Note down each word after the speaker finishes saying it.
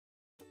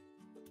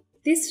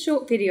This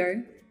short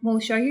video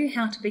will show you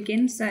how to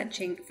begin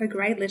searching for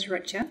grey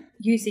literature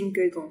using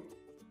Google.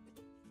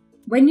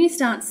 When you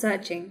start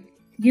searching,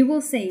 you will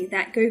see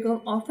that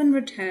Google often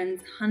returns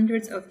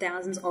hundreds of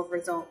thousands of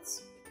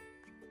results.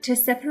 To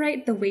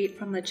separate the wheat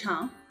from the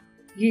chaff,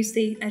 use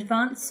the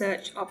Advanced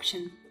Search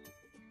option.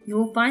 You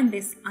will find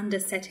this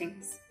under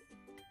Settings.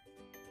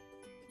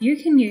 You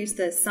can use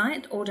the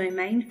Site or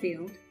Domain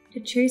field to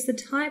choose the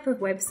type of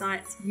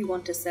websites you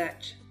want to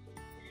search.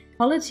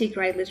 Quality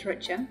grey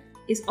literature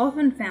is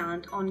often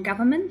found on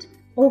government,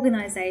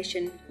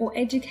 organisation or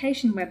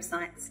education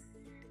websites,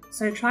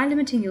 so try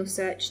limiting your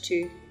search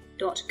to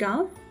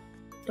 .gov,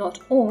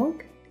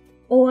 .org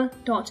or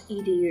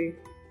 .edu.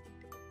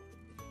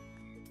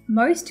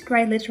 Most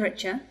grey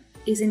literature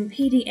is in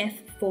PDF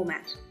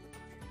format,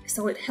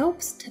 so it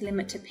helps to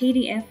limit to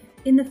PDF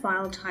in the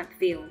file type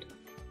field.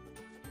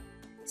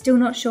 Still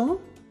not sure?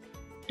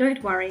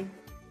 Don't worry,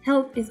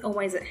 help is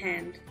always at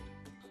hand.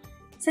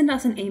 Send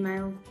us an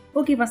email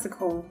or give us a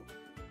call.